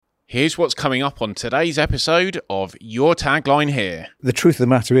Here's what's coming up on today's episode of Your Tagline Here. The truth of the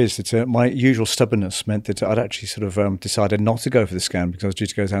matter is that my usual stubbornness meant that I'd actually sort of decided not to go for the scan because I was due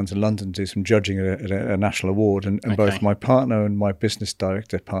to go down to London to do some judging at a national award. And both my partner and my business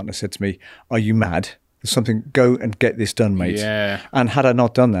director partner said to me, "Are you mad? There's something, go and get this done, mate." Yeah. And had I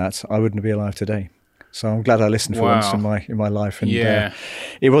not done that, I wouldn't be alive today. So I'm glad I listened for once in my life. And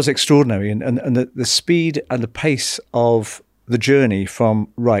it was extraordinary. And the speed and the pace of the journey from,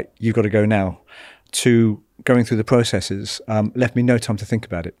 right, you've got to go now, to going through the processes left me no time to think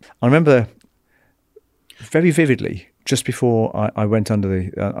about it. I remember very vividly, just before I went under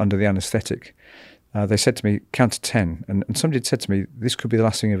the anaesthetic, they said to me, count to 10. And somebody had said to me, this could be the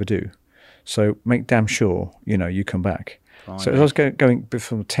last thing you ever do. So make damn sure, you come back. So as I was going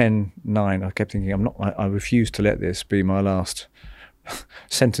from 10, 9, I kept thinking, I refuse to let this be my last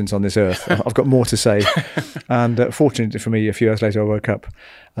sentence on this earth. I've got more to say. And fortunately for me, a few hours later I woke up,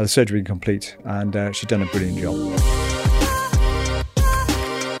 the surgery had been complete, and she'd done a brilliant job.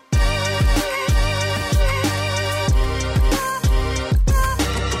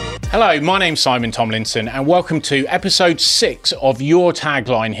 Hello, my name's Simon Tomlinson and welcome to episode 6 of Your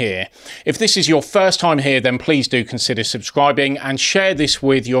Tagline Here. If this is your first time here, then please do consider subscribing and share this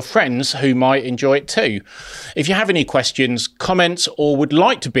with your friends who might enjoy it too. If you have any questions, comments, or would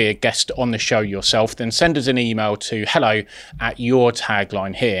like to be a guest on the show yourself, then send us an email to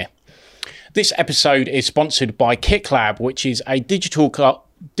hello@yourtaglinehere. This episode is sponsored by KickLab, which is a digital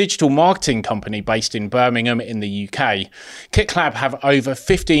marketing company based in Birmingham in the UK. KickLab have over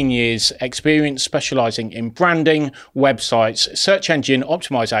 15 years experience specialising in branding, websites, search engine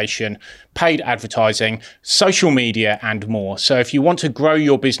optimization, paid advertising, social media and more. So if you want to grow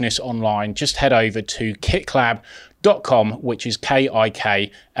your business online, just head over to kicklab.com, which is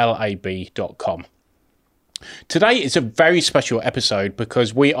KIKLAB.com. Today is a very special episode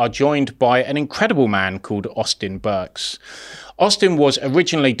because we are joined by an incredible man called Austin Burks. Austin was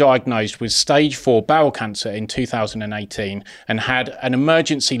originally diagnosed with stage 4 bowel cancer in 2018 and had an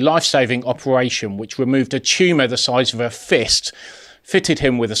emergency life-saving operation which removed a tumour the size of a fist, fitted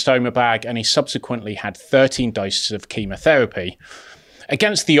him with a stoma bag, and he subsequently had 13 doses of chemotherapy.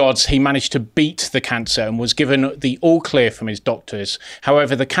 Against the odds, he managed to beat the cancer and was given the all clear from his doctors.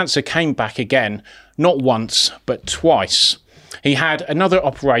 However, the cancer came back again, not once, but twice. He had another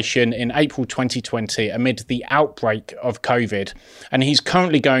operation in April 2020 amid the outbreak of COVID, and he's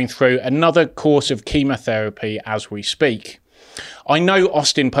currently going through another course of chemotherapy as we speak. I know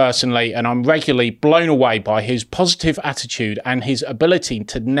Austin personally, and I'm regularly blown away by his positive attitude and his ability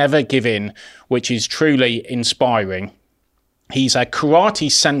to never give in, which is truly inspiring. He's a karate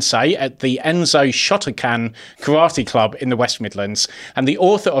sensei at the Enzo Shotokan Karate Club in the West Midlands and the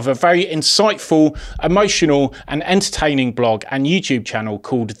author of a very insightful, emotional and entertaining blog and YouTube channel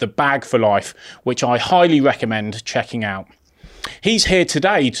called The Bag for Life, which I highly recommend checking out. He's here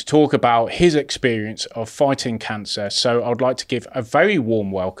today to talk about his experience of fighting cancer, so I'd like to give a very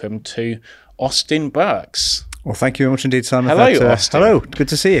warm welcome to Austin Burks. Well, thank you very much indeed, Simon. Hello, Austin. Hello, good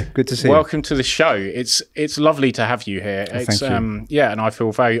to see you. Good to see you. Welcome to the show. It's lovely to have you here. Thank you. Yeah, and I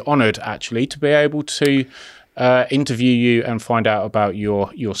feel very honoured actually to be able to interview you and find out about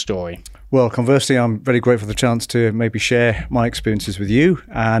your story. Well, conversely, I'm very grateful for the chance to maybe share my experiences with you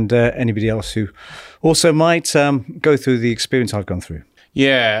and anybody else who also might go through the experience I've gone through.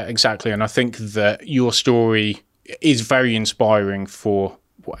 Yeah, exactly. And I think that your story is very inspiring for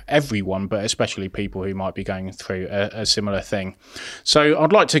everyone, but especially people who might be going through a similar thing. So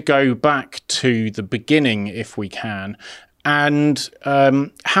I'd like to go back to the beginning if we can. And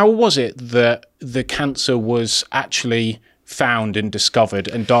how was it that the cancer was actually found and discovered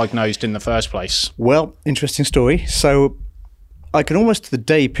and diagnosed in the first place? Well, interesting story. So I can almost to the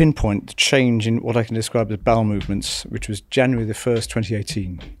day pinpoint the change in what I can describe as bowel movements, which was January the 1st,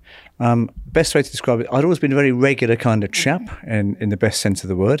 2018. Best way to describe it, I'd always been a very regular kind of chap in the best sense of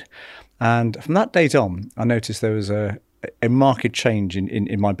the word. And from that date on, I noticed there was a marked change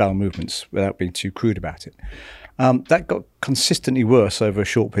in my bowel movements without being too crude about it. That got consistently worse over a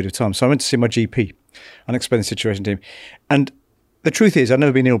short period of time. So I went to see my GP and explained the situation to him. And the truth is, I'd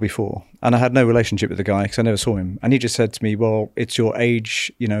never been ill before, and I had no relationship with the guy because I never saw him. And he just said to me, well, it's your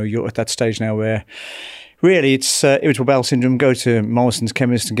age, you're at that stage now where really it's irritable bowel syndrome. Go to Morrison's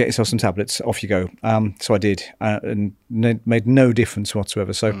chemist and get yourself some tablets. Off you go. So I did, and it made no difference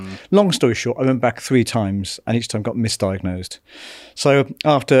whatsoever. So long story short, I went back 3 times and each time got misdiagnosed. So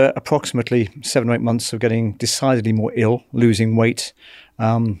after approximately 7 or 8 months of getting decidedly more ill, losing weight,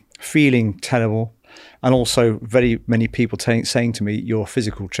 feeling terrible, And also very many people saying to me, your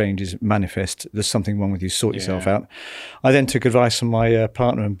physical changes manifest, there's something wrong with you, sort yourself out. I then took advice from my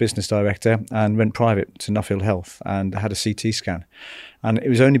partner and business director and went private to Nuffield Health and had a CT scan. And it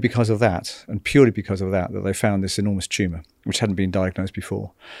was only because of that, and purely because of that, that they found this enormous tumour, which hadn't been diagnosed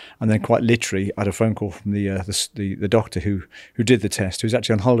before. And then quite literally, I had a phone call from the doctor who did the test, who was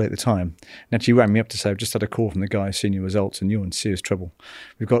actually on holiday at the time, and actually rang me up to say, I've just had a call from the guy who's seen your results and you're in serious trouble.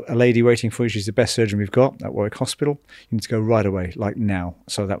 We've got a lady waiting for you. She's the best surgeon we've got at Warwick Hospital. You need to go right away, like now.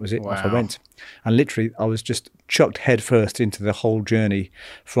 So that was it. Wow. Off I went. And literally, I was just chucked headfirst into the whole journey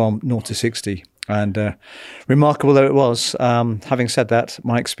from 0 to 60. And remarkable though it was, having said that,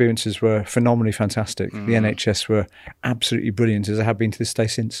 my experiences were phenomenally fantastic. The NHS were absolutely brilliant, as I have been to this day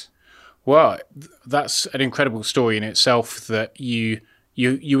since. Well, that's an incredible story in itself, that you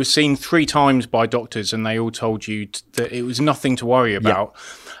were seen 3 times by doctors and they all told you that it was nothing to worry about.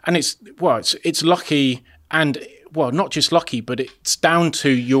 Yeah. And it's lucky, and well, not just lucky, but it's down to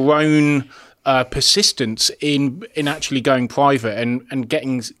your own persistence in actually going private and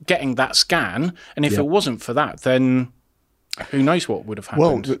getting that scan. And if it wasn't for that, then who knows what would have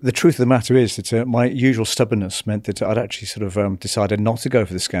happened. Well, the truth of the matter is that my usual stubbornness meant that I'd actually sort of decided not to go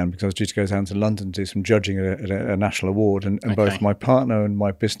for the scan, because I was due to go down to London to do some judging at a national award. And both my partner and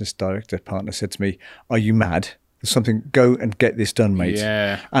my business director partner said to me, are you mad? There's something, go and get this done, mate.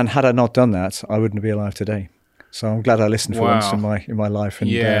 Yeah. And had I not done that, I wouldn't be alive today. So I'm glad I listened for once in my life. And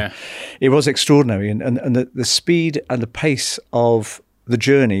it was extraordinary. And the speed and the pace of the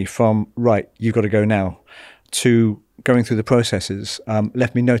journey from, right, you've got to go now, to going through the processes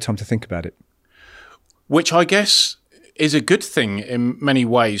left me no time to think about it. Which I guess is a good thing in many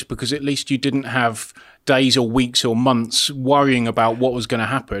ways, because at least you didn't have days or weeks or months worrying about what was going to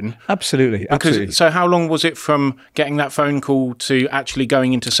happen. Absolutely. So how long was it from getting that phone call to actually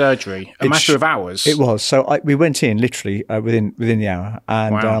going into surgery? A matter of hours? It was. So we went in literally within the hour.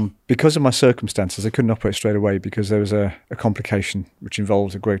 And because of my circumstances, I couldn't operate straight away, because there was a complication which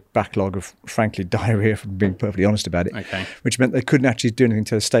involved a great backlog of, frankly, diarrhoea, from being perfectly honest about it, which meant they couldn't actually do anything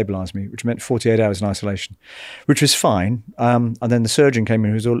to stabilise me, which meant 48 hours in isolation, which was fine. And then the surgeon came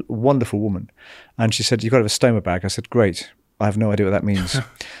in, who was a wonderful woman, and she said, you've got to have a stoma bag. I said, great. I have no idea what that means.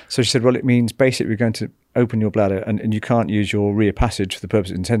 So she said, well, it means basically we're going to open your bladder and you can't use your rear passage for the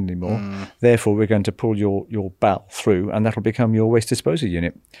purpose intended anymore. Therefore, we're going to pull your bowel through, and that'll become your waste disposal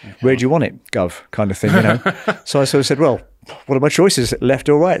unit. Where do you want it, Gov? Kind of thing, you know. So I sort of said, well, what are my choices, left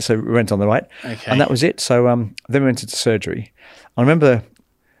or right? So we went on the right, and that was it. So then we went into surgery. I remember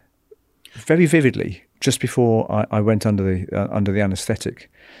very vividly, just before I went under the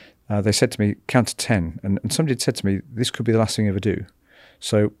anaesthetic, they said to me, count to 10. And somebody had said to me, this could be the last thing you ever do.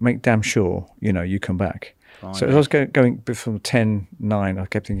 So make damn sure, you come back. Fine. So as I was going from 10, 9, I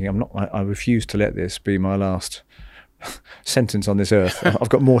kept thinking, I refuse to let this be my last sentence on this earth. I've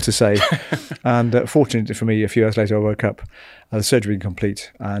got more to say. And fortunately for me, a few hours later, I woke up, the surgery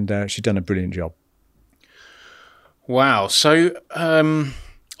complete, and she'd done a brilliant job. Wow. So I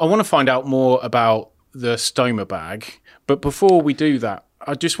want to find out more about the stoma bag. But before we do that,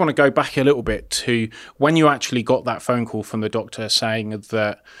 I just want to go back a little bit to when you actually got that phone call from the doctor saying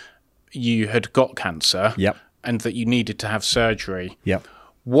that you had got cancer and that you needed to have surgery. Yep.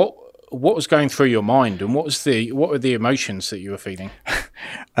 What was going through your mind, and what were the emotions that you were feeling?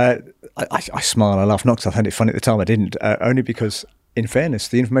 I smile, I laugh, not because I found it funny at the time. I didn't, only because, in fairness,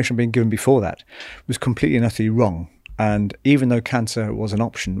 the information being given before that was completely and utterly wrong. And even though cancer was an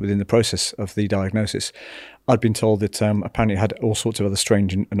option within the process of the diagnosis, I'd been told that apparently it had all sorts of other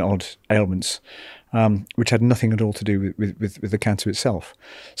strange and odd ailments, which had nothing at all to do with the cancer itself.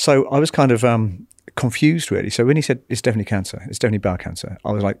 So I was kind of confused, really. So when he said, it's definitely cancer, it's definitely bowel cancer,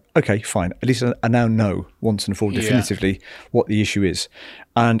 I was like, okay, fine. At least I now know once and for all definitively what the issue is.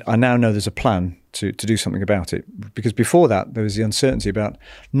 And I now know there's a plan to do something about it. Because before that, there was the uncertainty about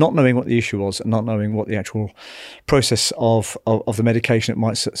not knowing what the issue was and not knowing what the actual process of the medication it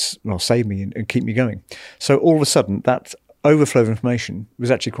might save me and keep me going. So all of a sudden, that overflow of information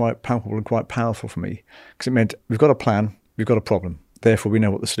was actually quite palpable and quite powerful for me, because it meant we've got a plan, we've got a problem. Therefore, we know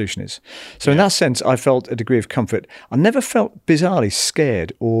what the solution is. So in that sense, I felt a degree of comfort. I never felt bizarrely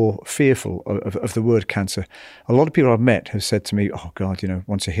scared or fearful of the word cancer. A lot of people I've met have said to me, oh, God,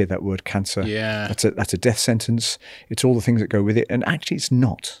 once I hear that word cancer, that's a death sentence. It's all the things that go with it. And actually, it's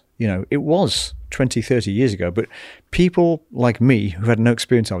not. It was 20, 30 years ago. But people like me who had no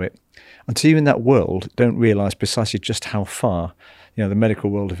experience of it, until you're in that world, don't realise precisely just how far, the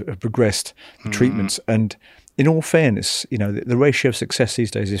medical world have progressed, the treatments. And in all fairness, the ratio of success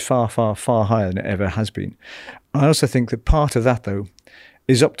these days is far, far, far higher than it ever has been. I also think that part of that, though,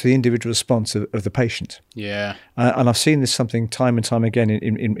 is up to the individual response of the patient. Yeah. And I've seen this something time and time again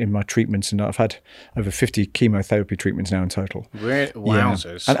in my treatments, and I've had over 50 chemotherapy treatments now in total. Really?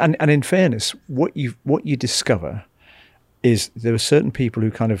 Wowzers. Yeah. And in fairness, what you discover is there are certain people who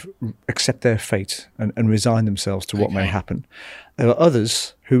kind of accept their fate and resign themselves to what may happen. There are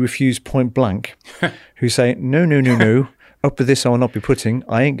others who refuse point blank, who say, no, up with this I will not be putting.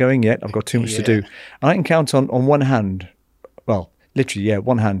 I ain't going yet. I've got too much to do. And I can count on one hand, well, literally,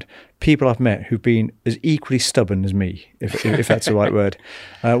 one hand, people I've met who've been as equally stubborn as me, if that's the right word.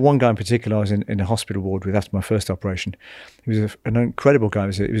 One guy in particular I was in a hospital ward with after my first operation. He was an incredible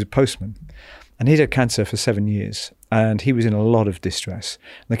guy. He was a postman. And he'd had cancer for 7 years, and he was in a lot of distress.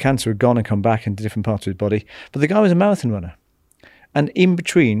 And the cancer had gone and come back into different parts of his body. But the guy was a marathon runner. And in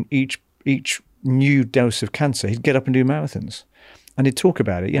between each new dose of cancer, he'd get up and do marathons. And he'd talk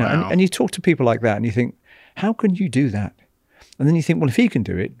about it, Wow. and you talk to people like that, and you think, how can you do that? And then you think, well, if he can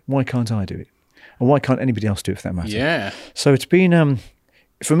do it, why can't I do it? And why can't anybody else do it for that matter? Yeah. So it's been,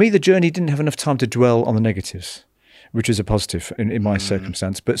 for me, the journey didn't have enough time to dwell on the negatives, which is a positive in my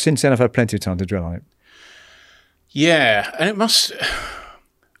circumstance. But since then, I've had plenty of time to dwell on it. Yeah, and it must.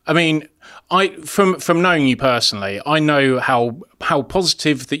 I mean, from knowing you personally, I know how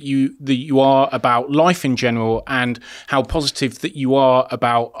positive that you are about life in general, and how positive that you are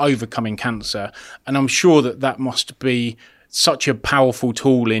about overcoming cancer. And I'm sure that must be such a powerful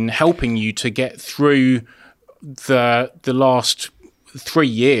tool in helping you to get through the last 3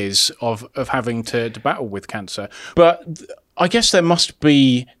 years of having to battle with cancer. But I guess there must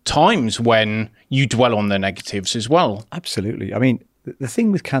be times when you dwell on the negatives as well. Absolutely. I mean, the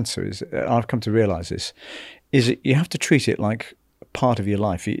thing with cancer is, I've come to realise this, is that you have to treat it like part of your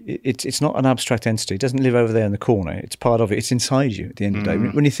life. It's not an abstract entity. It doesn't live over there in the corner. It's part of it. It's inside you at the end of the day.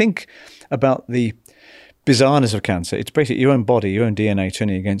 When you think about the bizarreness of cancer, it's basically your own body, your own DNA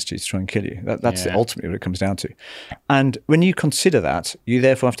turning against you to try and kill you. That's ultimately what it comes down to. And when you consider that, you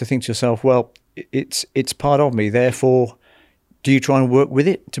therefore have to think to yourself, well, it's part of me. Therefore, do you try and work with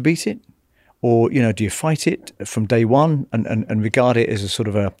it to beat it? Or, do you fight it from day one and regard it as a sort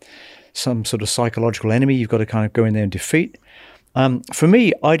of some sort of psychological enemy you've got to kind of go in there and defeat? For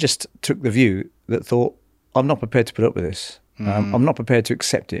me, I just took the view that thought, I'm not prepared to put up with this. I'm not prepared to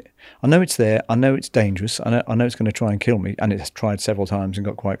accept it. I know it's there. I know it's dangerous. I know it's going to try and kill me. And it's tried several times and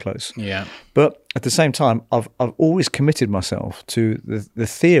got quite close. Yeah. But at the same time, I've always committed myself to the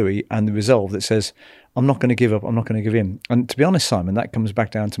theory and the resolve that says, I'm not going to give up. I'm not going to give in. And to be honest, Simon, that comes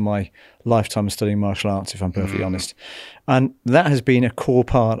back down to my lifetime of studying martial arts, if I'm perfectly honest. And that has been a core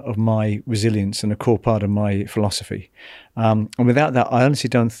part of my resilience and a core part of my philosophy. And without that, I honestly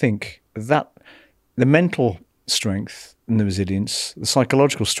don't think that the mental strength and the resilience, the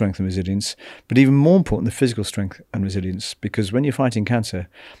psychological strength and resilience, but even more important, the physical strength and resilience, because when you're fighting cancer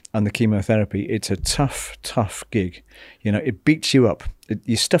and the chemotherapy, it's a tough, tough gig. It beats you up.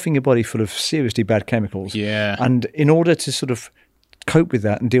 You're stuffing your body full of seriously bad chemicals. Yeah. And in order to sort of cope with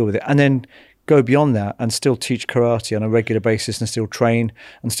that and deal with it, and then go beyond that and still teach karate on a regular basis and still train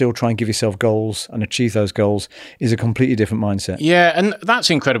and still try and give yourself goals and achieve those goals is a completely different mindset. Yeah, and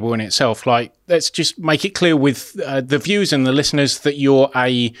that's incredible in itself. Like, let's just make it clear with the viewers and the listeners that you're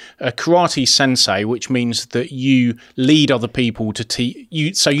a karate sensei, which means that you lead other people to teach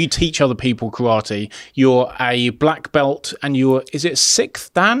you. So you teach other people karate. You're a black belt, and is it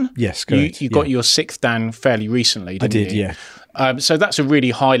 6th Dan? Yes, correct. You got your 6th Dan fairly recently, didn't you? I did, yeah. So that's a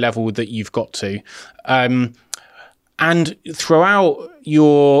really high level that you've got to. And throughout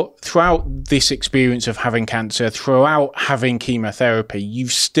this experience of having cancer, throughout having chemotherapy,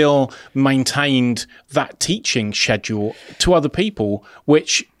 you've still maintained that teaching schedule to other people,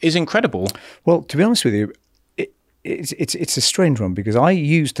 which is incredible. Well, to be honest with you, it's a strange one, because I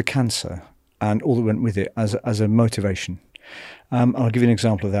used the cancer and all that went with it as a motivation. I'll give you an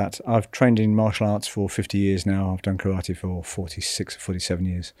example of that. I've trained in martial arts for 50 years now. I've done karate for 46 or 47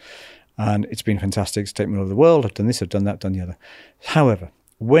 years. And it's been fantastic. It's taken me all over the world. I've done this, I've done that, done the other. However,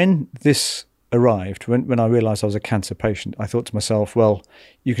 when this arrived, when I realised I was a cancer patient, I thought to myself, well,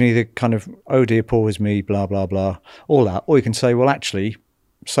 you can either kind of, oh dear, poor is me, blah, blah, blah, all that. Or you can say, well, actually,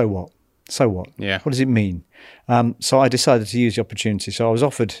 so what? So what? Yeah. What does it mean? So I decided to use the opportunity. So I was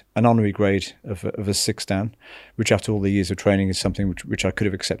offered an honorary grade of a 6th Dan, which after all the years of training is something which I could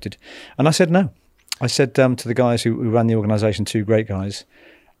have accepted. And I said no. I said to the guys who ran the organisation, 2 great guys,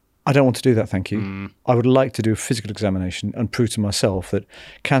 I don't want to do that, thank you. I would like to do a physical examination and prove to myself that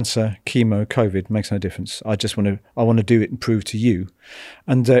cancer, chemo, COVID makes no difference. I want to do it and prove to you.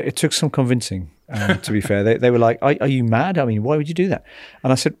 And it took some convincing. To be fair, they were like, are you mad? I mean, why would you do that?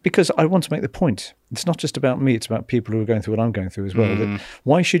 And I said, because I want to make the point. It's not just about me. It's about people who are going through what I'm going through as well. That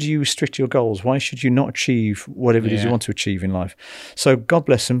why should you restrict your goals? Why should you not achieve whatever it is you want to achieve in life? So God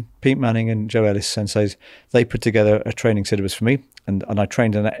bless them, Pete Manning and Joe Ellis senseis. They put together a training syllabus for me. And I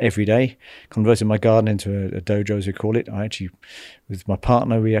trained in that every day, converted my garden into a dojo, as we call it. I actually, with my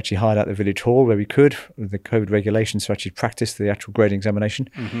partner, we actually hired out the village hall where we could, with the COVID regulations, to actually practice the actual grading examination.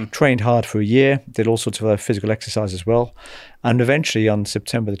 Trained hard for a year, did all sorts of other physical exercise as well. And eventually on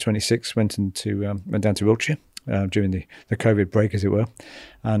September the 26th, went down to Wiltshire during the COVID break, as it were,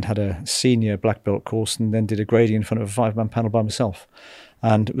 and had a senior black belt course, and then did a grading in front of a 5-man panel by myself.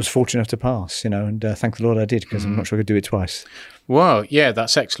 And was fortunate enough to pass, and thank the Lord I did, because I'm not sure I could do it twice. Well, yeah,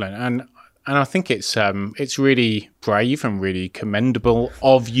 that's excellent. And I think it's really brave and really commendable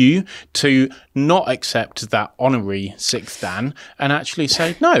of you to not accept that honorary 6th Dan and actually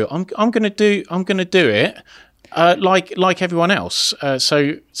say, no, I'm going to do it. Like everyone else.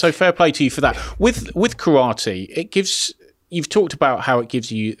 So fair play to you for that. With karate, you've talked about how it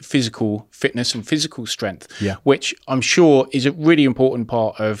gives you physical fitness and physical strength, which I'm sure is a really important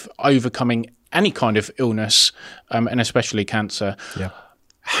part of overcoming any kind of illness, and especially cancer. Yeah.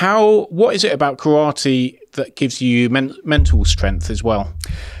 What is it about karate that gives you mental strength as well?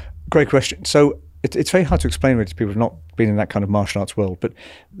 Great question. So it's very hard to explain really to people who've not been in that kind of martial arts world, but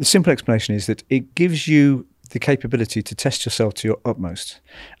the simple explanation is that it gives you the capability to test yourself to your utmost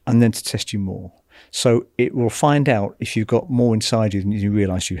and then to test you more. So it will find out if you've got more inside you than you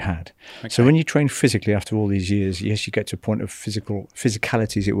realised you had. Okay. So when you train physically after all these years, yes, you get to a point of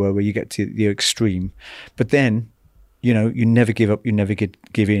physicality, as it were, where you get to the extreme. But then, you never give up, you never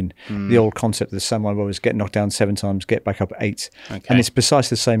give in. The old concept of the samurai warriors, get knocked down 7 times, get back up 8. Okay. And it's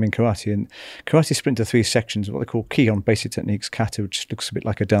precisely the same in karate. And karate is split into 3 sections, what they call Kihon, basic techniques, kata, which looks a bit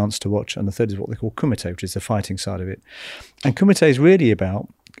like a dance to watch, and the third is what they call kumite, which is the fighting side of it. And kumite is really about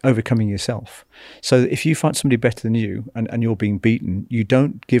overcoming yourself. So if you find somebody better than you and you're being beaten, you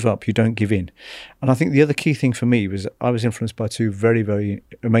don't give up, you don't give in. And I think the other key thing for me was I was influenced by 2 very, very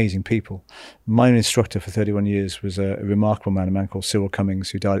amazing people. My own instructor for 31 years was a remarkable man, a man called Cyril Cummings,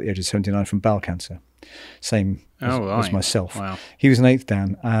 who died at the age of 79 from bowel cancer. Same as myself. Wow. He was an 8th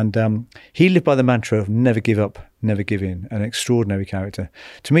Dan, and he lived by the mantra of never give up, never give in. An extraordinary character.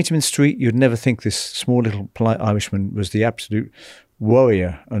 To meet him in the street, you'd never think this small little polite Irishman was the absolute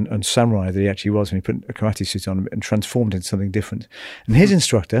warrior and samurai that he actually was when he put a karate suit on and transformed into something different. And his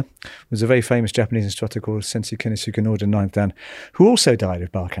instructor was a very famous Japanese instructor called Sensei Kenisuke Noda, 9th Dan, who also died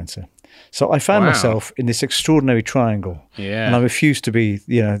of bowel cancer. So I found myself in this extraordinary triangle, and I refused to be,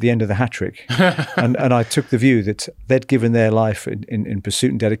 the end of the hat trick. and I took the view that they'd given their life in pursuit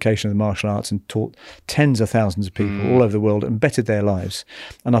and dedication of the martial arts and taught tens of thousands of people all over the world and bettered their lives.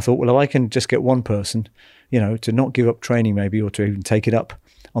 And I thought, well, if I can just get one person, to not give up training maybe, or to even take it up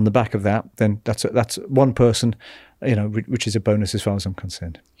on the back of that, then that's one person, which is a bonus as far as I'm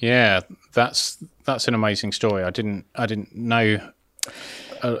concerned. Yeah, that's an amazing story. I didn't know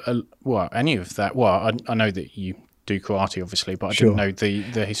any of that. Well, I know that you do karate, obviously, but I didn't know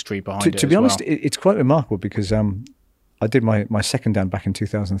the history behind it. To be honest, it's quite remarkable because I did my 2nd Dan back in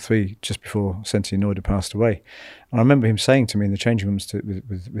 2003, just before Sensei Noda passed away. And I remember him saying to me in the changing rooms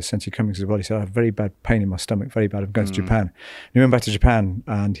with Sensei Cummings as well, he said, I have very bad pain in my stomach, very bad. I'm going to Japan. And he went back to Japan,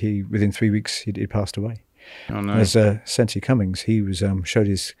 and within 3 weeks, he passed away. Oh, no. As Sensei Cummings, he was showed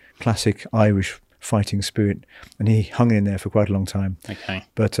his classic Irish fighting spirit, and he hung in there for quite a long time. Okay.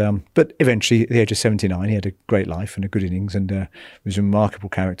 But eventually, at the age of 79, he had a great life and a good innings, and was a remarkable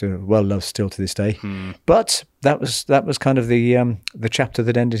character, well loved still to this day. But that was kind of the chapter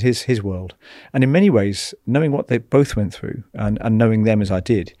that ended his world. And in many ways, knowing what they both went through and knowing them as I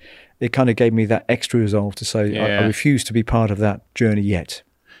did, it kind of gave me that extra resolve to say I refuse to be part of that journey yet.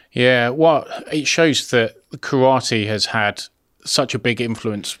 Yeah, well, it shows that karate has had such a big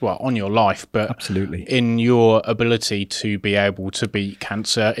influence on your life, but absolutely in your ability to be able to beat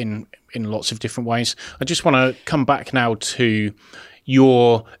cancer in lots of different ways. I just want to come back now to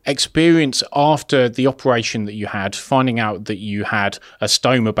your experience after the operation that you had, finding out that you had a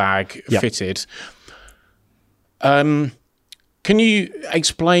stoma bag fitted. Can you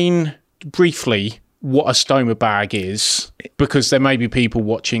explain briefly what a stoma bag is, because there may be people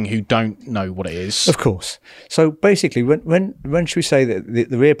watching who don't know what it is? Of course. So basically, when should we say that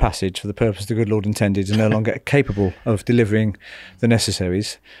the rear passage, for the purpose the good Lord intended, is no longer capable of delivering the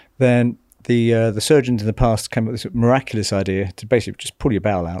necessaries, then the surgeons in the past came up with this miraculous idea to basically just pull your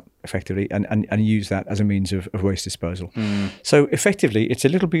bowel out effectively and use that as a means of waste disposal. So effectively, it's a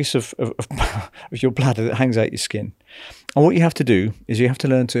little piece of your bladder that hangs out your skin. And what you have to do is you have to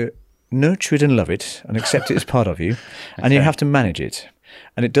learn to nurture it and love it and accept it as part of you, and you have to manage it.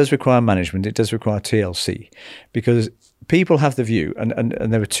 And it does require management. It does require TLC, because people have the view, and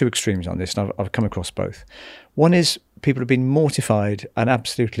there are two extremes on this, and I've come across both. One is people have been mortified and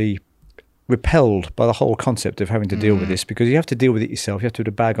absolutely repelled by the whole concept of having to deal with this, because you have to deal with it yourself. You have to put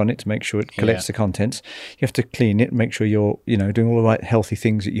a bag on it to make sure it collects the contents. You have to clean it and make sure you're, doing all the right healthy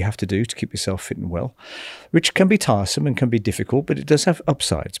things that you have to do to keep yourself fit and well, which can be tiresome and can be difficult, but it does have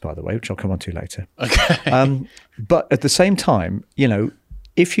upsides, by the way, which I'll come on to later. Okay. But at the same time,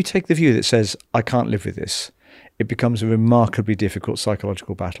 if you take the view that says, I can't live with this, it becomes a remarkably difficult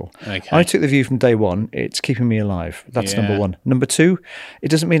psychological battle. Okay. I took the view from day one, it's keeping me alive. That's number one. Number two, it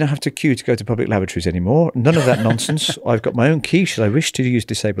doesn't mean I have to queue to go to public lavatories anymore. None of that nonsense. I've got my own key should I wish to use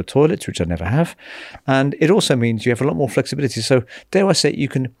disabled toilets, which I never have. And it also means you have a lot more flexibility. So dare I say, you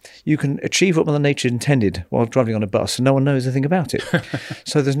can achieve what Mother Nature intended while driving on a bus, and no one knows a thing about it.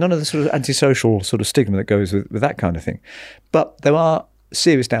 So there's none of the sort of antisocial sort of stigma that goes with that kind of thing. But there are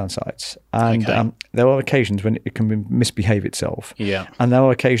serious downsides, and there are occasions when it can misbehave itself, and there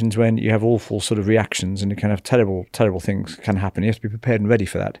are occasions when you have awful sort of reactions, and you can have terrible things can happen. You have to be prepared and ready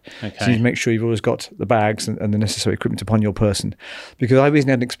for that. So you need to make sure you've always got the bags and the necessary equipment upon your person, because I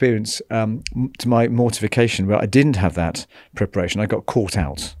recently had an experience to my mortification where I didn't have that preparation. I got caught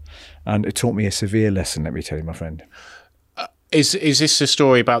out, and it taught me a severe lesson, let me tell you, my friend. Is this a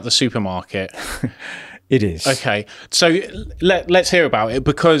story about the supermarket? It is. Okay, so let's hear about it,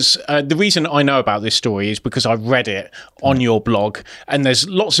 because the reason I know about this story is because I read it on your blog, and there's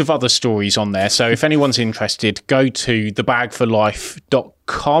lots of other stories on there. So if anyone's interested, go to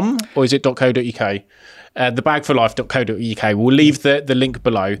thebagforlife.com, or is it .co.uk? Thebagforlife.co.uk. We'll leave the link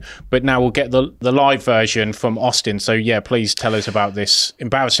below, but now we'll get the live version from Austin. So yeah, please tell us about this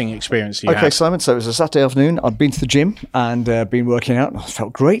embarrassing experience you had. Okay, Simon, so it was a Saturday afternoon. I'd been to the gym and been working out. I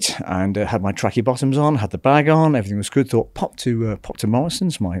felt great, and had my tracky bottoms on, had the bag on, everything was good. Thought pop to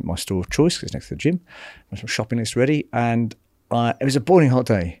Morrison's, my store of choice, because it's next to the gym. My shopping list ready, and it was a boiling hot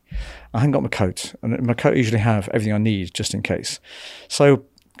day. I hadn't got my coat, and my coat usually have everything I need just in case. So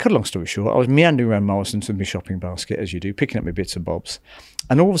cut a long story short, I was meandering around Morrison's with my shopping basket, as you do, picking up my bits and bobs.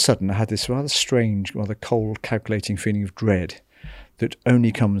 And all of a sudden, I had this rather strange, rather cold, calculating feeling of dread that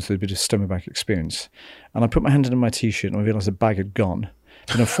only comes with a bit of stomach experience. And I put my hand under my T-shirt and I realised the bag had gone.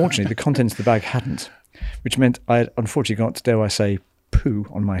 But unfortunately, the contents of the bag hadn't, which meant I had unfortunately got, dare I say, poo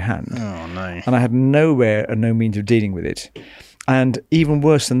on my hand. Oh, no. And I had nowhere and no means of dealing with it. And even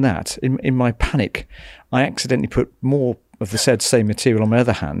worse than that, in my panic, I accidentally put more of the same material on my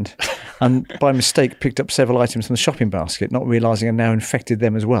other hand, and by mistake picked up several items from the shopping basket, not realising I now infected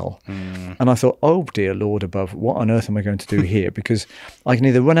them as well. And I thought, oh dear Lord above, what on earth am I going to do here? Because I can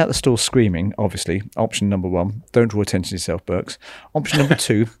either run out the store screaming, obviously, option number one, don't draw attention to yourself, Burks. Option number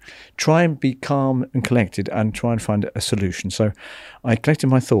two, try and be calm and collected and try and find a solution. So I collected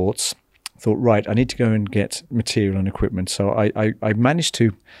my thoughts, thought, right, I need to go and get material and equipment. So I managed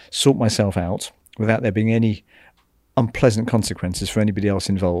to sort myself out without there being any unpleasant consequences for anybody else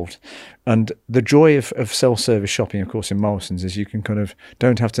involved. And the joy of self-service shopping, of course, in Morrison's is you can kind of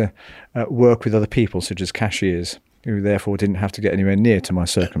don't have to work with other people, such as cashiers, who therefore didn't have to get anywhere near to my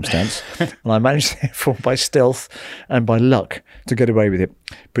circumstance. And I managed, therefore, by stealth and by luck to get away with it.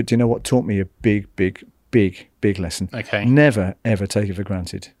 But do you know what taught me a big lesson? Okay. Never, ever take it for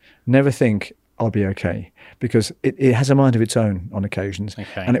granted. Never think, I'll be okay, because it has a mind of its own on occasions,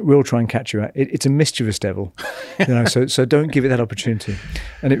 and it will try and catch you out. It's a mischievous devil, so don't give it that opportunity.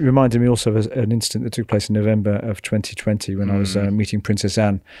 And it reminded me also of an incident that took place in November of 2020 when I was meeting Princess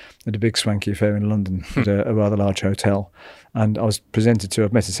Anne at a big swanky affair in London at a rather large hotel, and I was presented to her.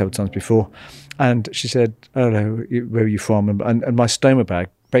 I've met her several times before, and she said, "Oh, hello, where are you from?" And my stoma bag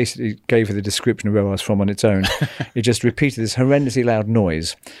basically gave her the description of where I was from on its own. It just repeated this horrendously loud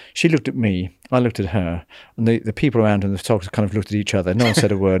noise. She looked at me, I looked at her, and the people around and the photographers kind of looked at each other. No one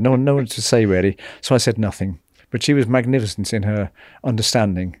said a word, no one to say really, so I said nothing. But she was magnificent in her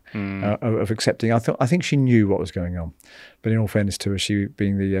understanding of accepting. I think she knew what was going on. But in all fairness to her, she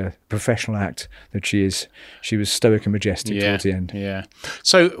being the professional act that she is, she was stoic and majestic towards the end. Yeah.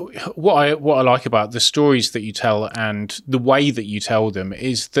 So what I like about the stories that you tell and the way that you tell them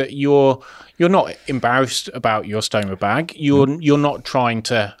is that you're not embarrassed about your stoma bag. You're not trying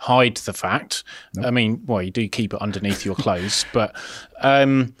to hide the fact. Nope. I mean, well, you do keep it underneath your clothes, but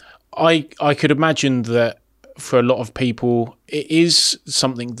I could imagine that for a lot of people, it is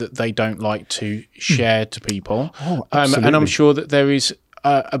something that they don't like to share to people. Oh, and I'm sure that there is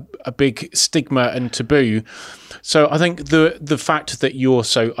a big stigma and taboo. So I think the fact that you're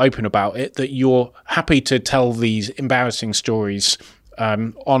so open about it, that you're happy to tell these embarrassing stories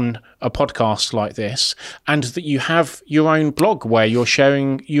on a podcast like this, and that you have your own blog where you're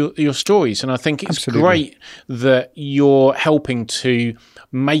sharing your stories. And I think it's great that you're helping to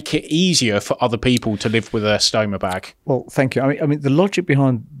make it easier for other people to live with a stoma bag. Well, thank you. I mean, the logic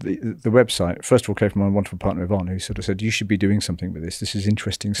behind the website, first of all, came from my wonderful partner Yvonne, who sort of said, you should be doing something with this. This is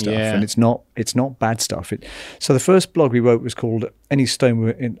interesting stuff, and it's not bad stuff. So the first blog we wrote was called Any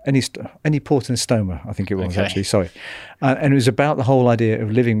Port in a Stoma, I think it was actually. Sorry, and it was about the whole idea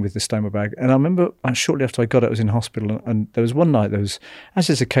of living with the stoma bag. And I remember shortly after I got it, I was in hospital, and there was one night, as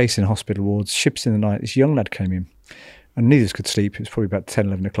is the case in hospital wards, ships in the night. This young lad came in. And neither of us could sleep. It was probably about 10,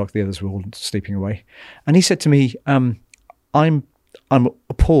 11 o'clock. The others were all sleeping away. And he said to me, I'm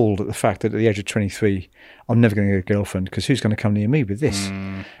appalled at the fact that at the age of 23, I'm never going to get a girlfriend because who's going to come near me with this?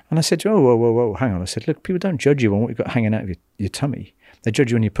 And I said, whoa, hang on. I said, look, people don't judge you on what you've got hanging out of your tummy. They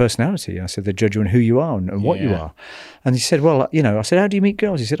judge you on your personality. I said, they judge you on who you are and what you are. And he said, well, I said, how do you meet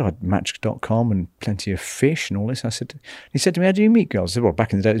girls? He said, I had Match.com and plenty of fish and all this. He said to me, how do you meet girls? I said, well,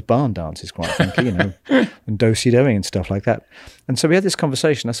 back in the day, it was barn dances, quite frankly, and do-si-doing and stuff like that. And so we had this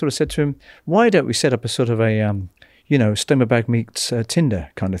conversation. I sort of said to him, why don't we set up a sort of a, stoma bag meets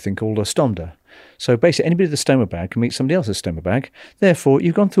Tinder kind of thing called a Stomda. So basically, anybody with a stoma bag can meet somebody else's stoma bag. Therefore,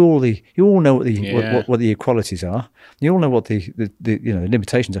 you've gone through you all know what the equalities are. You all know what the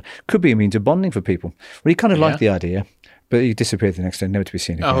limitations are. Could be a means of bonding for people. Well, he kind of liked the idea, but he disappeared the next day, never to be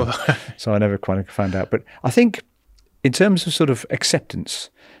seen again. So I never quite found out. But I think in terms of sort of acceptance,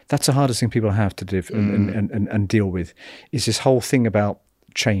 that's the hardest thing people have to live and deal with, is this whole thing about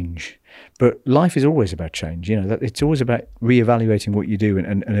change. But life is always about change. That it's always about reevaluating what you do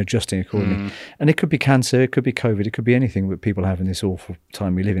and adjusting accordingly. And it could be cancer, it could be COVID, it could be anything that people have in this awful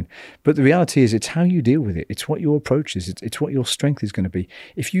time we live in. But the reality is, it's how you deal with it. It's what your approach is. It's what your strength is going to be.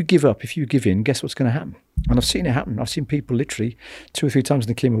 If you give up, if you give in, guess what's going to happen? And I've seen it happen. I've seen people literally 2 or 3 times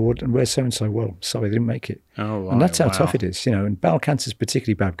in the chemo ward, and where's so-and-so? Well, sorry, they didn't make it. And that's how tough it is. And bowel cancer is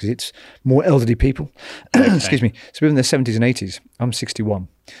particularly bad because it's more elderly people. Excuse me. So we're in their 70s and 80s. I'm 61.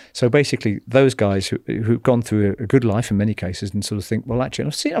 So basically, those guys who've gone through a good life in many cases and sort of think, well, actually,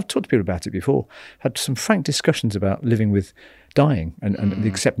 I've talked to people about it before, had some frank discussions about living with dying and the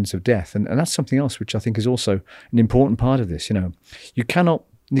acceptance of death. And that's something else which I think is also an important part of this. You cannot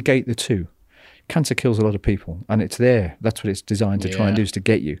negate the two. Cancer kills a lot of people, and it's there. That's what it's designed to try and do, is to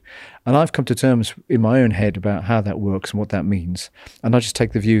get you. And I've come to terms in my own head about how that works and what that means. And I just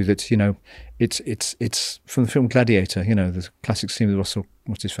take the view that, it's from the film Gladiator, the classic scene with Russell,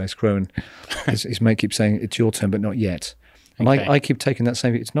 what's his face, Crowe, and his mate keeps saying, it's your turn, but not yet. And I keep taking that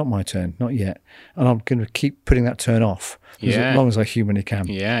same, it's not my turn, not yet. And I'm going to keep putting that turn off as long as I humanly can.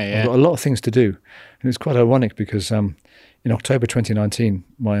 I've got a lot of things to do. And it's quite ironic because in October 2019,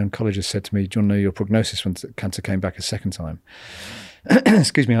 my oncologist said to me, do you want to know your prognosis when cancer came back a second time?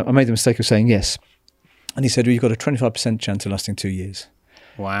 Excuse me, I made the mistake of saying yes. And he said, well, you've got a 25% chance of lasting 2 years.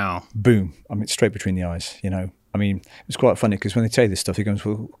 Wow. Boom. I mean, straight between the eyes, I mean, it's quite funny because when they tell you this stuff, he goes,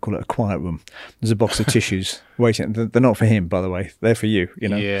 we'll call it a quiet room. There's a box of tissues waiting. They're not for him, by the way. They're for you,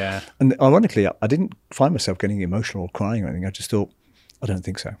 Yeah. And ironically, I didn't find myself getting emotional or crying or anything. I just thought, I don't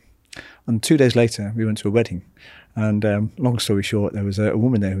think so. And 2 days later, we went to a wedding. And long story short, there was a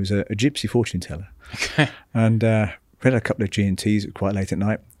woman there who was a gypsy fortune teller. Okay. And we had a couple of G&Ts quite late at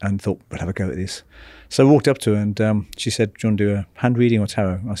night and thought, we'll have a go at this. So I walked up to her and she said, do you want to do a hand reading or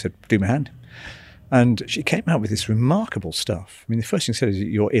tarot? I said, do my hand. And she came out with this remarkable stuff. I mean, the first thing she said is,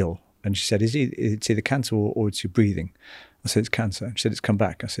 you're ill. And she said, it's either cancer or it's your breathing. I said, it's cancer. And she said, it's come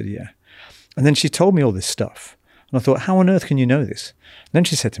back. I said, yeah. And then she told me all this stuff. And I thought, how on earth can you know this? And then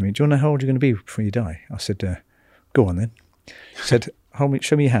she said to me, do you want to know how old you're going to be before you die? I said, go on then. She said,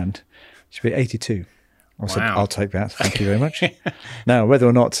 show me your hand. She'll be 82. I said, I'll take that. Thank you very much. Now, whether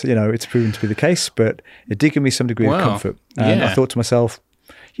or not, it's proven to be the case, but it did give me some degree of comfort. And I thought to myself,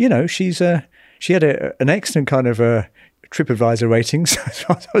 she had an excellent kind of TripAdvisor ratings, as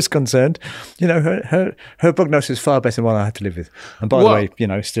far as I was concerned. Her prognosis is far better than what I had to live with. And by the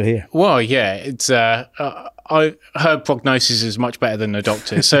way, still here. Well, yeah, it's her prognosis is much better than the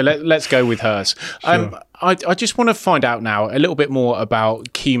doctor's. So let's go with hers. Sure. I just want to find out now a little bit more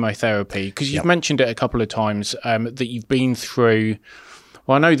about chemotherapy, because you've mentioned it a couple of times that you've been through.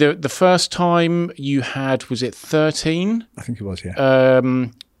 Well, I know the first time you had, was it 13? I think it was, yeah.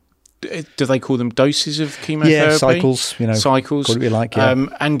 Do they call them doses of chemotherapy? Yeah, cycles. Cycles. Call it what you like, yeah.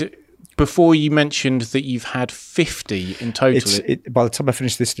 And before you mentioned that you've had 50 in total. By the time I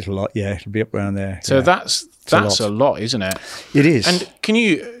finish this little lot, it'll be up around there. So that's a lot, isn't it? It is. And can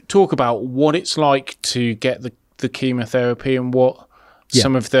you talk about what it's like to get the chemotherapy and what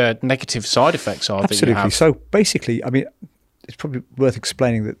some of the negative side effects are? Absolutely. That you have? So basically, I mean, it's probably worth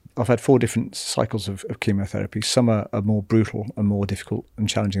explaining that I've had 4 different cycles of chemotherapy. Some are more brutal and more difficult and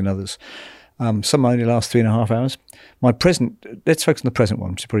challenging than others. Some only last 3.5 hours. My present, let's focus on the present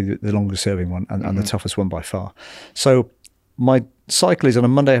one, which is probably the longest serving one and the toughest one by far. So my cycle is on a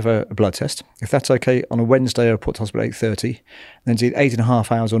Monday I have a blood test. If that's okay, on a Wednesday I report to hospital at 8:30. Then it's either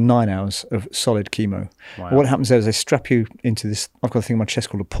 8.5 hours or 9 hours of solid chemo. Wow. What happens there is they strap you into this, I've got a thing in my chest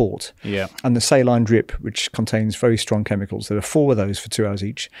called a port. Yeah. And the saline drip, which contains very strong chemicals. There are 4 of those for 2 hours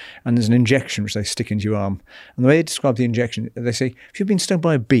each. And there's an injection which they stick into your arm. And the way they describe the injection, they say, if you've been stung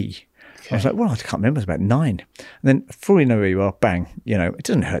by a bee, I was like, well, I can't remember. It's about 9. And then before you know where you are, bang, it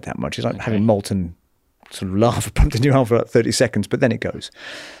doesn't hurt that much. It's like having molten sort of lava pumped in your arm for about 30 seconds, but then it goes.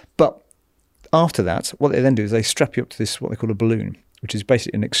 But after that, what they then do is they strap you up to this, what they call a balloon, which is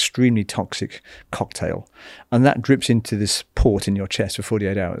basically an extremely toxic cocktail. And that drips into this port in your chest for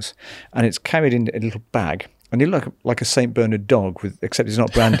 48 hours. And it's carried in a little bag. And you look like a St. Bernard dog, except it's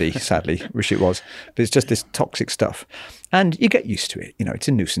not brandy, sadly, wish it was. But it's just this toxic stuff. And you get used to it. It's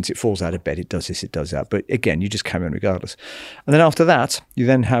a nuisance. It falls out of bed. It does this, it does that. But again, you just carry on regardless. And then after that, you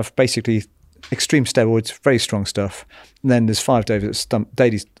then have basically extreme steroids, very strong stuff. And then there's 5 days of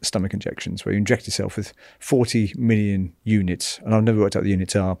daily stomach injections where you inject yourself with 40 million units. And I've never worked out what the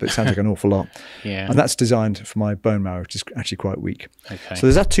units are, but it sounds like an awful lot. Yeah. And that's designed for my bone marrow, which is actually quite weak. Okay. So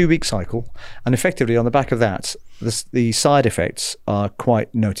there's that 2-week cycle. And effectively on the back of that, the side effects are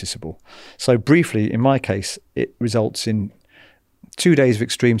quite noticeable. So briefly, in my case, it results in 2 days of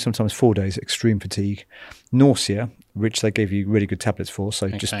extreme, sometimes 4 days of extreme fatigue, nausea, which they gave you really good tablets for, so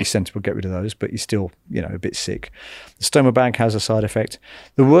just be sensible, get rid of those, but you're still, a bit sick. The stoma bag has a side effect.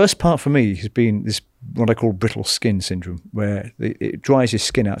 The worst part for me has been this, what I call brittle skin syndrome, where it dries your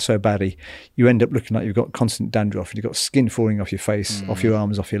skin out so badly, you end up looking like you've got constant dandruff, and you've got skin falling off your face, off your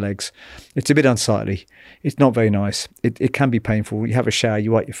arms, off your legs. It's a bit unsightly. It's not very nice. It can be painful. You have a shower,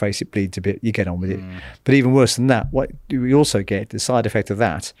 you wipe your face, it bleeds a bit, you get on with it. But even worse than that, what we also get, the side effect of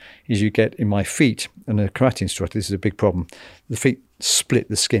that, is you get in my feet, and a karate instructor, this is a big problem, the feet split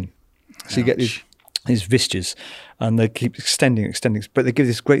the skin. So you get these viscers, and they keep extending, but they give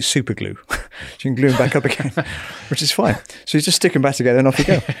this great super glue. So you can glue them back up again, which is fine. So you just stick them back together and off you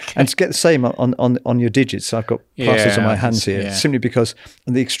go. And to get the same on your digits, so I've got plasters on my hands here, simply because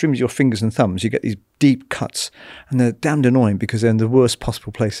on the extremes of your fingers and thumbs, you get these deep cuts, and they're damned annoying because they're in the worst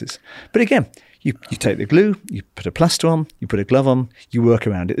possible places. But again, you take the glue, you put a plaster on, you put a glove on, you work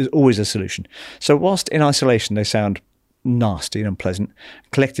around it. There's always a solution. So whilst in isolation they sound nasty and unpleasant,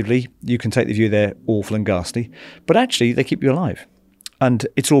 collectively you can take the view they're awful and ghastly, but actually they keep you alive. And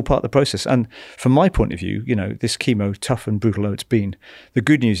it's all part of the process. And from my point of view, this chemo, tough and brutal though it's been, the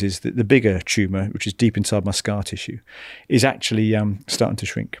good news is that the bigger tumour, which is deep inside my scar tissue, is actually starting to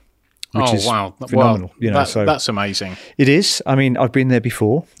shrink. Which is phenomenal. That's amazing. It is. I mean, I've been there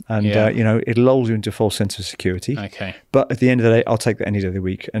before, and it lulls you into a false sense of security. Okay. But at the end of the day, I'll take that any day of the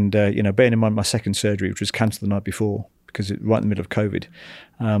week. And bearing in mind my second surgery, which was cancelled the night before because it right in the middle of COVID,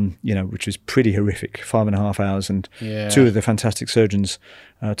 which was pretty horrific. 5.5 hours, and 2 of the fantastic surgeons,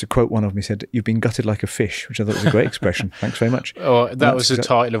 to quote one of them, he said, "You've been gutted like a fish," which I thought was a great expression. Thanks very much. Oh, that was the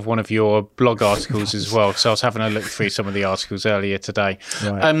title of one of your blog articles as well. So I was having a look through some of the articles earlier today.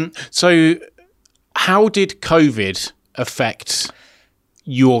 Right. So how did COVID affect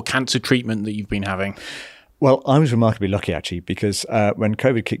your cancer treatment that you've been having? Well, I was remarkably lucky, actually, because when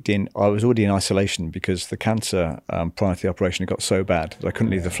COVID kicked in, I was already in isolation because the cancer prior to the operation had got so bad that I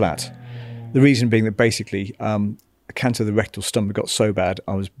couldn't leave the flat. The reason being that basically cancer of the rectal stomach got so bad,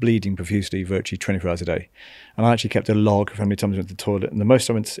 I was bleeding profusely virtually 24 hours a day. And I actually kept a log of how many times I went to the toilet. And the most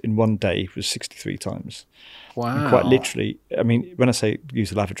I went in one day was 63 times. Wow. And quite literally, I mean, when I say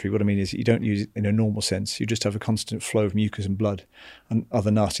use the lavatory, what I mean is you don't use it in a normal sense. You just have a constant flow of mucus and blood and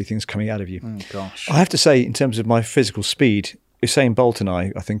other nasty things coming out of you. Oh, gosh. I have to say, in terms of my physical speed, Usain Bolt and I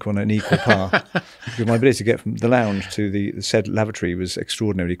think, on an equal par. Because my ability to get from the lounge to the said lavatory was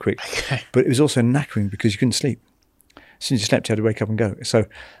extraordinarily quick. Okay. But it was also knackering because you couldn't sleep. As soon as you slept, you had to wake up and go. So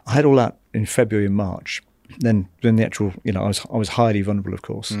I had all that in February and March. Then the actual, I was highly vulnerable, of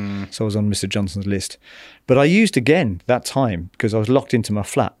course. So I was on Mr. Johnson's list. But I used again that time because I was locked into my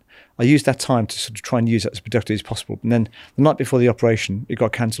flat. I used that time to sort of try and use that as productively as possible. And then the night before the operation, it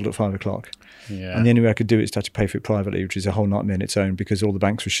got cancelled at 5 o'clock. Yeah. And the only way I could do it is to have to pay for it privately, which is a whole nightmare in its own because all the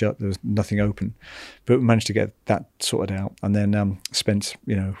banks were shut. There was nothing open. But we managed to get that sorted out and then spent,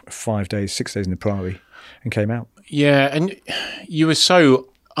 6 days in the Priory and came out. Yeah, and you were so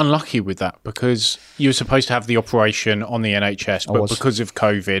unlucky with that because you were supposed to have the operation on the NHS, but because of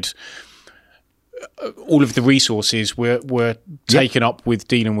COVID, all of the resources were taken up with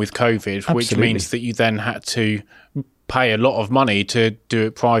dealing with COVID, Absolutely. which means that you then had to pay a lot of money to do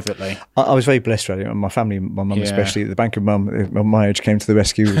it privately. I was very blessed, really. My family, my mum especially, the bank of mum at my age came to the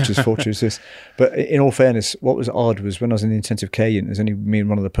rescue, which is fortuitous. But in all fairness, what was odd was when I was in the intensive care unit, there's only me and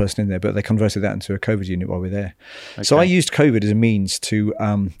one other person in there, but they converted that into a COVID unit while we were there. Okay. So I used COVID as a means to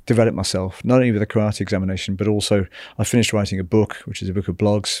develop myself, not only with a karate examination, but also I finished writing a book, which is a book of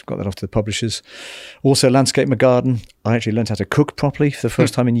blogs, got that off to the publishers. Also landscaped my garden. I actually learned how to cook properly for the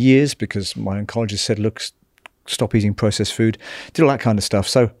first time in years because my oncologist said, look, stop eating processed food, did all that kind of stuff.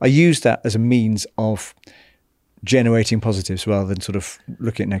 So I used that as a means of generating positives rather than sort of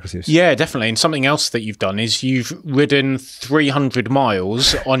looking at negatives. Yeah, definitely. And something else that you've done is you've ridden 300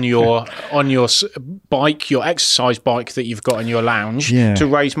 miles on your bike, your exercise bike that you've got in your lounge to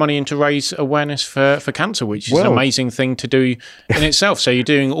raise money and to raise awareness for cancer, which is an amazing thing to do in itself. So you're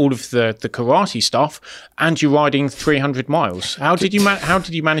doing all of the karate stuff and you're riding 300 miles. How did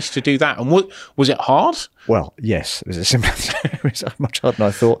you manage to do that? And what was it hard? Well, yes, it was a simple answer. It was much harder than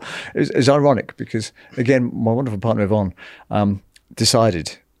I thought. It was ironic because, again, my wonderful partner Yvonne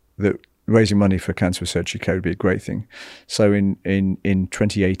decided that raising money for Cancer Research UK would be a great thing. So in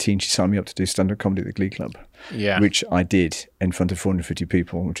 2018, she signed me up to do stand-up comedy at the Glee Club, which I did in front of 450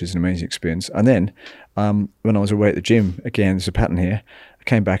 people, which is an amazing experience. And then when I was away at the gym, again, there's a pattern here, I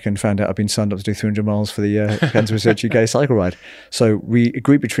came back and found out I'd been signed up to do 300 miles for the Cancer Research UK cycle ride. So we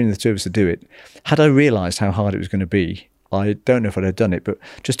agreed between the two of us to do it. Had I realised how hard it was going to be, I don't know if I'd have done it, but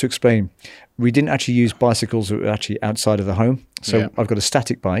just to explain, we didn't actually use bicycles that were actually outside of the home. So I've got a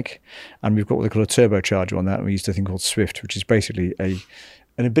static bike and we've got what they call a turbocharger on that. And we used a thing called Swift, which is basically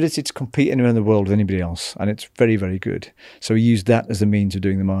an ability to compete anywhere in the world with anybody else. And it's very, very good. So we used that as the means of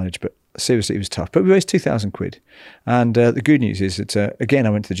doing the mileage. But seriously, it was tough. But we raised 2,000 quid. And the good news is that, again,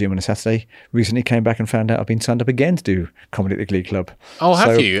 I went to the gym on a Saturday, recently came back and found out I've been signed up again to do comedy at the Glee Club. Oh,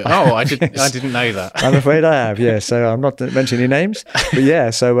 have you? Oh, I didn't know that. I'm afraid I have, yeah. So I'm not mentioning any names. But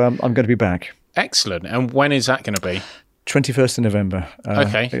yeah, so I'm going to be back. Excellent. And when is that going to be? 21st of November.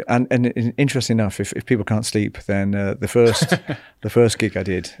 Okay. And interesting enough, if people can't sleep, then the first gig I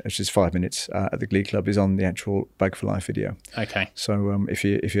did, which is 5 minutes at the Glee Club, is on the actual Bag for Life video. Okay. So if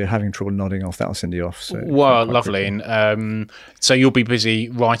you're having trouble nodding off, that'll send you off. So well, lovely. And so you'll be busy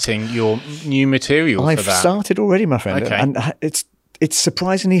writing your new material for that. I've started already, my friend. Okay. And it's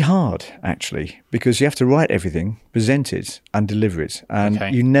surprisingly hard, actually, because you have to write everything, present it, and deliver it.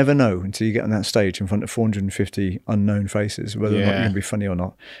 And you never know until you get on that stage in front of 450 unknown faces whether or not you're going to be funny or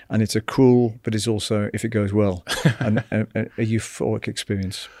not. And it's a cruel, but it's also, if it goes well, a euphoric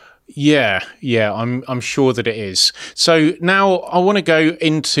experience. Yeah, I'm sure that it is. So now I want to go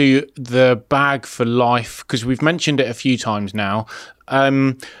into the Bag for Life, because we've mentioned it a few times now.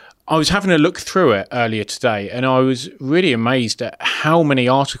 I was having a look through it earlier today and I was really amazed at how many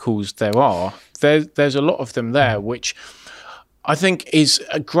articles there are. There's a lot of them there, which I think is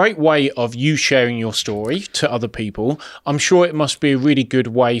a great way of you sharing your story to other people. I'm sure it must be a really good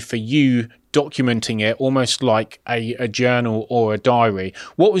way for you documenting it, almost like a journal or a diary.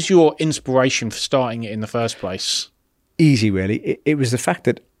 What was your inspiration for starting it in the first place? Easy, really. It was the fact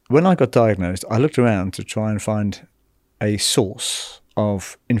that when I got diagnosed, I looked around to try and find a source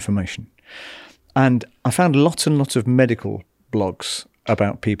of information. And I found lots and lots of medical blogs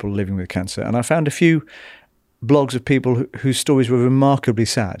about people living with cancer. And I found a few blogs of people whose stories were remarkably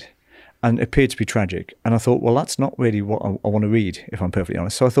sad and appeared to be tragic. And I thought, well, that's not really what I want to read, if I'm perfectly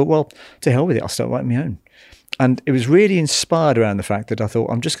honest. So I thought, well, to hell with it, I'll start writing my own. And it was really inspired around the fact that I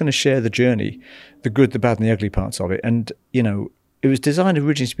thought, I'm just going to share the journey, the good, the bad, and the ugly parts of it. And, you know, it was designed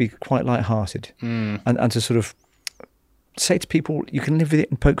originally to be quite light-hearted and to sort of say to people, you can live with it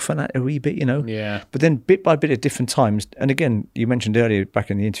and poke fun at it a wee bit, you know. Yeah. But then bit by bit at different times, and again, you mentioned earlier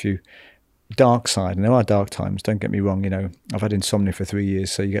back in the interview, dark side, and there are dark times, don't get me wrong, you know. I've had insomnia for 3 years,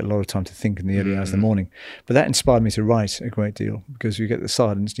 so you get a lot of time to think in the early hours of the morning. But that inspired me to write a great deal, because you get the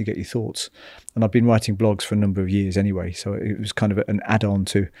silence and you get your thoughts. And I've been writing blogs for a number of years anyway, so it was kind of an add-on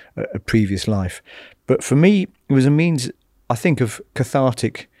to a previous life. But for me, it was a means, I think, of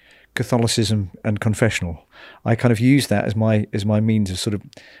Catholicism and confessional. I kind of use that as my means of sort of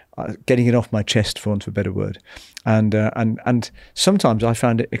getting it off my chest, for want of a better word. And sometimes I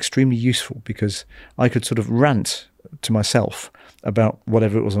found it extremely useful because I could sort of rant to myself about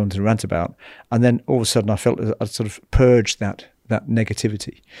whatever it was I wanted to rant about, and then all of a sudden I felt I'd sort of purged that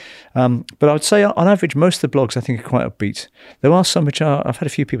negativity. But I would say on average, most of the blogs I think are quite upbeat. There are some which I've had a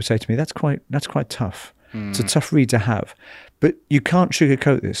few people say to me, that's quite tough. It's a tough read to have. But you can't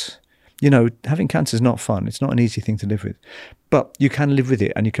sugarcoat this. having cancer is not fun. It's not an easy thing to live with, but you can live with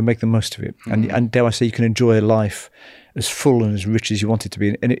it and you can make the most of it. And dare I say, you can enjoy a life as full and as rich as you want it to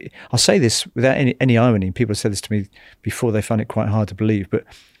be. And I'll say this without any irony. People have said this to me before. They found it quite hard to believe. But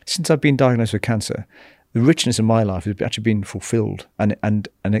since I've been diagnosed with cancer, the richness of my life has actually been fulfilled and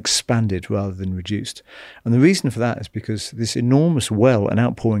expanded rather than reduced. And the reason for that is because this enormous well and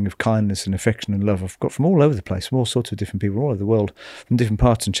outpouring of kindness and affection and love I've got from all over the place, from all sorts of different people all over the world, from different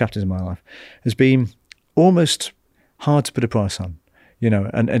parts and chapters of my life, has been almost hard to put a price on.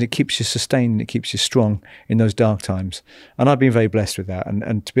 And it keeps you sustained, it keeps you strong in those dark times. And I've been very blessed with that.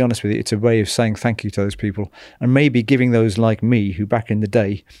 And to be honest with you, it's a way of saying thank you to those people and maybe giving those like me who back in the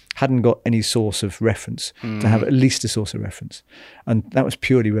day hadn't got any source of reference to have at least a source of reference. And that was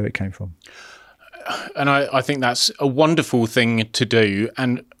purely where it came from. And I think that's a wonderful thing to do.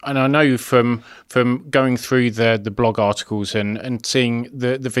 And I know from going through the blog articles and seeing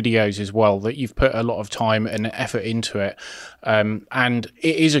the videos as well that you've put a lot of time and effort into it. And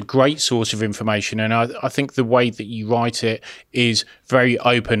it is a great source of information. And I think the way that you write it is very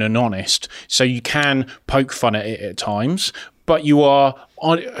open and honest. So you can poke fun at it at times, but you are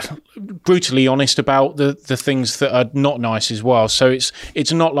brutally honest about the things that are not nice as well. So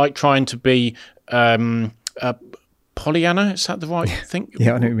it's not like trying to be Pollyanna, is that the right thing?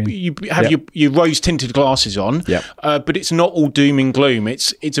 Yeah, I know what you mean. You have your rose-tinted glasses on, but it's not all doom and gloom.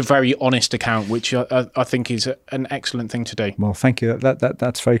 It's a very honest account, which I think is an excellent thing to do. Well, thank you.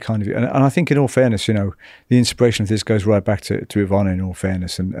 That's very kind of you. And I think, in all fairness, the inspiration of this goes right back to Ivana, in all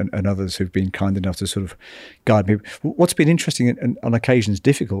fairness, and others who've been kind enough to sort of guide me. What's been interesting and on occasions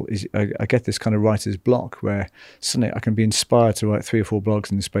difficult is I get this kind of writer's block where suddenly I can be inspired to write 3 or 4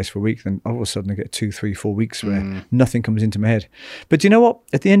 blogs in the space of a week, then all of a sudden I get 2, 3, 4 weeks where nothing comes into my head. But do you know what?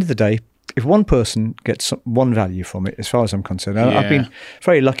 At the end of the day, if one person gets one value from it, as far as I'm concerned, I've been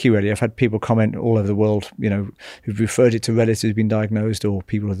very lucky, really. I've had people comment all over the world, who've referred it to relatives who've been diagnosed or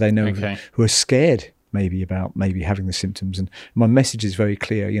people that they know who are scared maybe about having the symptoms. And my message is very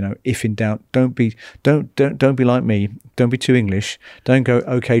clear. If in doubt, don't be like me. Don't be too English. Don't go,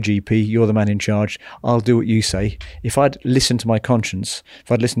 okay, GP, you're the man in charge. I'll do what you say. If I'd listened to my conscience,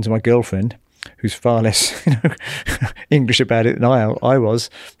 if I'd listened to my girlfriend, who's far less English about it than I was,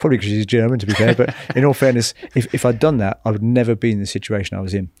 probably because she's German, to be fair. But in all fairness, if I'd done that, I would never be in the situation I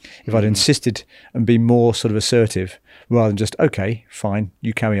was in. If I'd insisted and been more sort of assertive rather than just, okay, fine,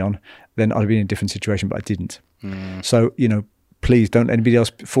 you carry on, then I'd have been in a different situation, but I didn't. So, please don't let anybody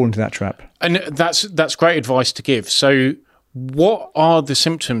else fall into that trap. And that's great advice to give. So what are the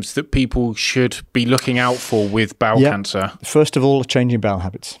symptoms that people should be looking out for with bowel cancer? First of all, changing bowel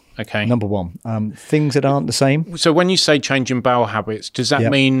habits. Okay. Number one, things that aren't the same. So when you say changing bowel habits, does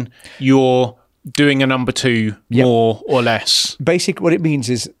that mean you're doing a number 2 more or less? Basically, what it means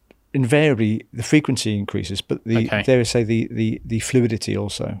is invariably the frequency increases, but the fluidity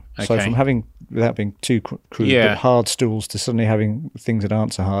also. So from having, without being too crude, but hard stools to suddenly having things that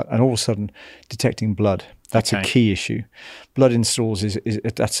aren't so hard, and all of a sudden detecting blood. That's a key issue. Blood in stools it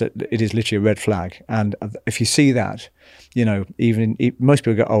is literally a red flag. And if you see that, most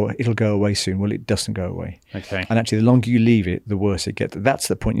people go, oh, it'll go away soon. Well, it doesn't go away. Okay. And actually, the longer you leave it, the worse it gets. That's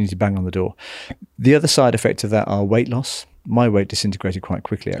the point you need to bang on the door. The other side effects of that are weight loss. My weight disintegrated quite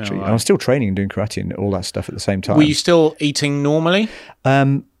quickly, actually. And I'm still training and doing karate and all that stuff at the same time. Were you still eating normally?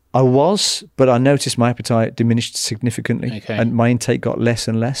 I was, but I noticed my appetite diminished significantly and my intake got less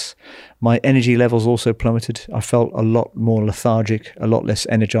and less. My energy levels also plummeted. I felt a lot more lethargic, a lot less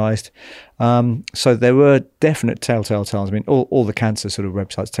energized. So there were definite telltale signs. I mean, all the cancer sort of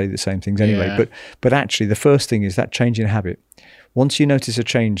websites tell you the same things anyway. But actually, the first thing is that change in habit. Once you notice a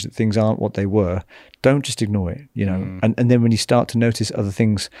change, that things aren't what they were, don't just ignore it, And then when you start to notice other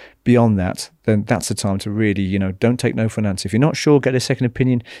things beyond that, then that's the time to really, don't take no for an answer. If you're not sure, get a second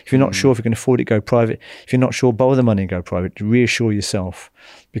opinion. If you're not sure if you can afford it, go private. If you're not sure, borrow the money and go private. Reassure yourself.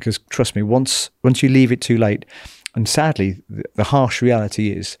 Because trust me, once you leave it too late, and sadly, the harsh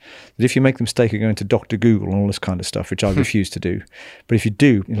reality is that if you make the mistake of going to Dr. Google and all this kind of stuff, which I refuse to do, but if you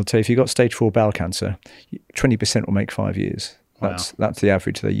do, it'll tell you if you've got stage 4 bowel cancer, 20% will make 5 years. That's the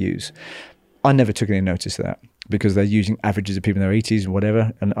average they use. I never took any notice of that because they're using averages of people in their 80s and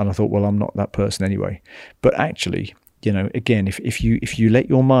whatever. And I thought, well, I'm not that person anyway. But actually, again, if you let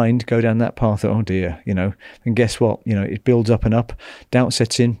your mind go down that path, oh dear, then guess what? It builds up and up. Doubt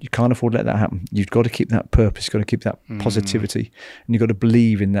sets in. You can't afford to let that happen. You've got to keep that purpose. You've got to keep that positivity, and you've got to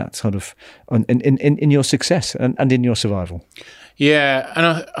believe in that sort of in your success and in your survival. Yeah,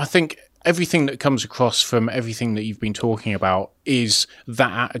 and I think everything that comes across from everything that you've been talking about is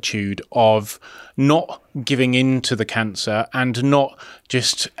that attitude of not giving in to the cancer and not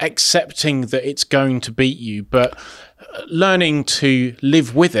just accepting that it's going to beat you, but learning to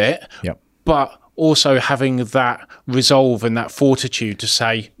live with it, Yep. but also having that resolve and that fortitude to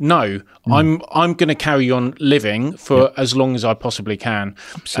say, no, I'm going to carry on living for as long as I possibly can.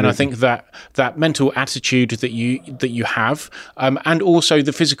 Absolutely. And I think that mental attitude that you have, and also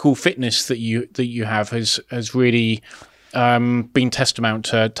the physical fitness that you have has really been testament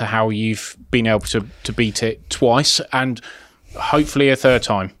to how you've been able to beat it twice and hopefully a third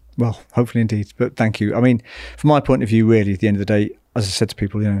time. Well, hopefully indeed. But thank you. I mean, from my point of view, really, at the end of the day, as I said to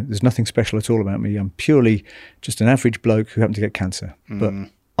people, there's nothing special at all about me. I'm purely just an average bloke who happened to get cancer. But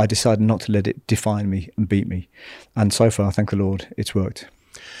I decided not to let it define me and beat me. And so far, thank the Lord, it's worked.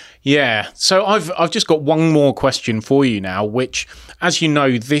 Yeah. So I've just got one more question for you now, which, as you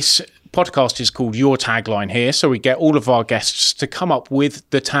know, this podcast is called Your Tagline Here. So we get all of our guests to come up with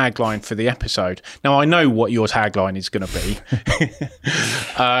the tagline for the episode. Now, I know what your tagline is going to be,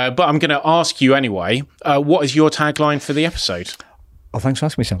 but I'm going to ask you anyway, what is your tagline for the episode? Oh, thanks for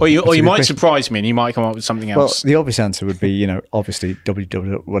asking me something. Or you might surprise me and you might come up with something else. Well, the obvious answer would be, obviously,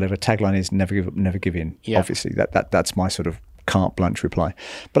 WW, whatever tagline is, never give up, never give in. Yeah. Obviously, that's my sort of carte blanche reply.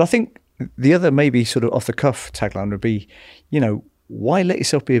 But I think the other maybe sort of off the cuff tagline would be, why let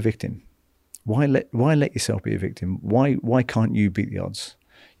yourself be a victim? Why let yourself be a victim? Why can't you beat the odds?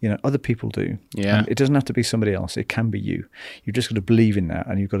 Other people do. Yeah. And it doesn't have to be somebody else. It can be you. You've just got to believe in that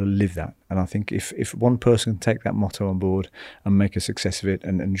and you've got to live that. And I think if one person can take that motto on board and make a success of it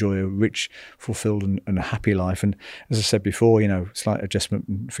and enjoy a rich, fulfilled and a happy life. And as I said before, slight adjustment,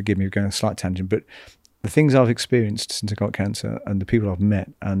 and forgive me for going on a slight tangent, but the things I've experienced since I got cancer and the people I've met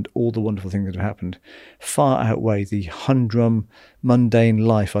and all the wonderful things that have happened far outweigh the humdrum, mundane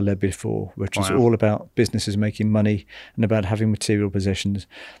life I led before, which was all about businesses making money and about having material possessions.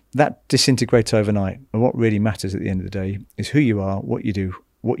 That disintegrates overnight. And what really matters at the end of the day is who you are, what you do,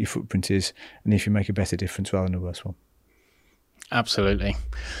 what your footprint is, and if you make a better difference rather than a worse one. Absolutely.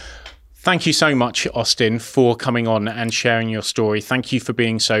 Thank you so much, Austin, for coming on and sharing your story. Thank you for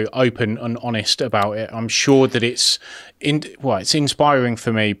being so open and honest about it. I'm sure that it's inspiring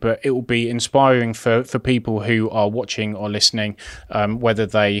for me, but it will be inspiring for people who are watching or listening, whether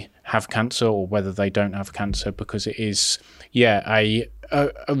they have cancer or whether they don't have cancer, because it is, a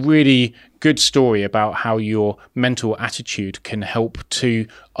really good story about how your mental attitude can help to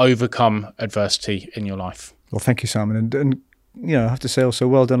overcome adversity in your life. Well, thank you, Simon. And I have to say also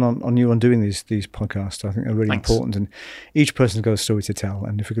well done on you on doing these podcasts. I think they're really important, and each person's got a story to tell.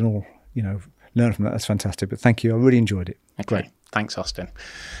 And if we can all, learn from that, that's fantastic. But thank you. I really enjoyed it. Okay. Great. Thanks, Austin.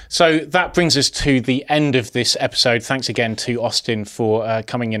 So that brings us to the end of this episode. Thanks again to Austin for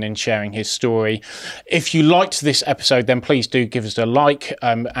coming in and sharing his story. If you liked this episode, then please do give us a like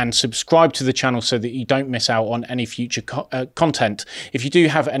and subscribe to the channel so that you don't miss out on any future content. If you do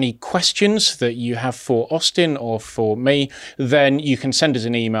have any questions that you have for Austin or for me, then you can send us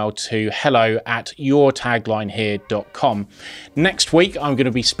an email to hello@yourtaglinehere.com. Next week, I'm going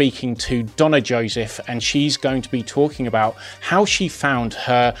to be speaking to Donna Joseph, and she's going to be talking about how she found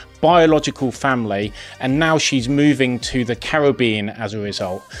her biological family, and now she's moving to the Caribbean as a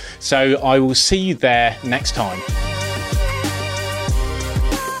result. So I will see you there next time.